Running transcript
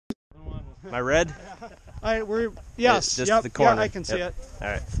Am I red? All right, yes, just yep, the corner. yeah, I can see it. All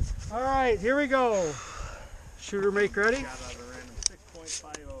right. All right, here we go. Shooter make ready.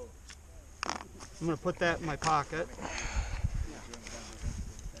 I'm going to put that in my pocket.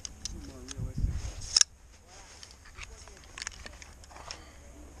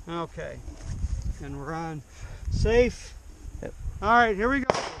 Okay, and we're on safe. Yep. All right, here we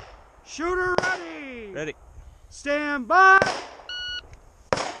go. Shooter ready. Ready. Stand by.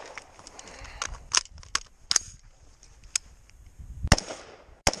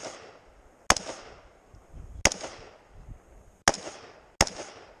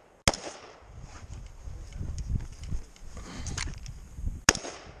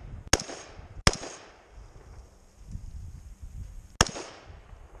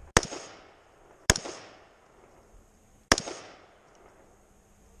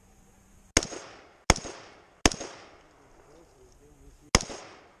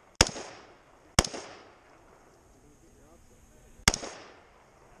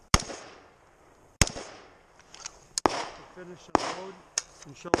 Finish and load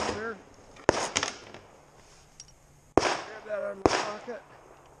and show clear. Grab that out of my pocket.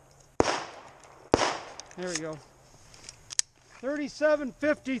 There we go.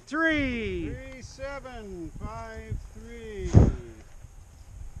 3753. 3753.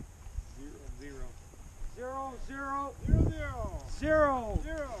 0 0 0 0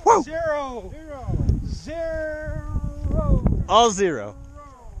 Woo! 0 0 All zero.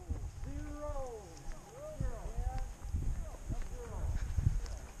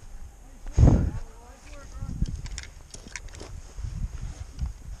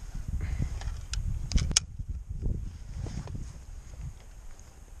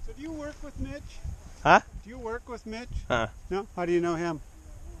 So do you work with Mitch? Huh? Do you work with Mitch? Huh? No? How do you know him?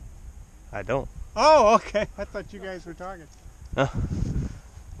 I don't. Oh, okay. I thought you guys were talking.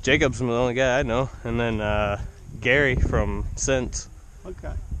 Jacob's the only guy I know, and then Gary from Sense,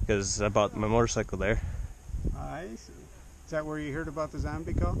 Okay. because I bought my motorcycle there. I see. Is that where you heard about the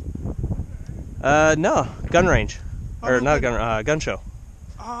zombie call? No, gun range, Oh, or no, not gun show.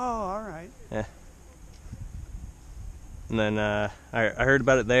 Oh, all right. Yeah. And then I heard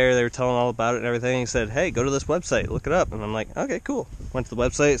about it there. They were telling all about it and everything. He said, "Hey, go to this website, look it up." And I'm like, "Okay, cool." Went to the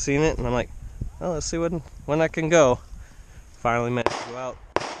website, seen it, and I'm like, "Oh, let's see when I can go." Finally managed to go out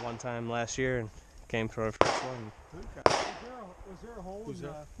one time last year and came for our first one. Okay. Was there a hole in the...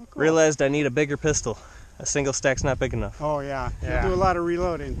 Oh, cool. Realized I need a bigger pistol. A single stack's not big enough. Oh, yeah. Yeah. You'll do a lot of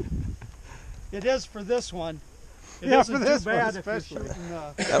reloading. It is for this one. It Yeah, isn't for this too bad one if you're especially. shooting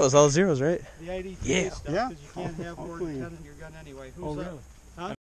That was all zeros, right? the 83 Yeah. stuff, Yeah. because you can't have more Hopefully. than 10 in your gun anyway. Who's Oh, that? really? Huh?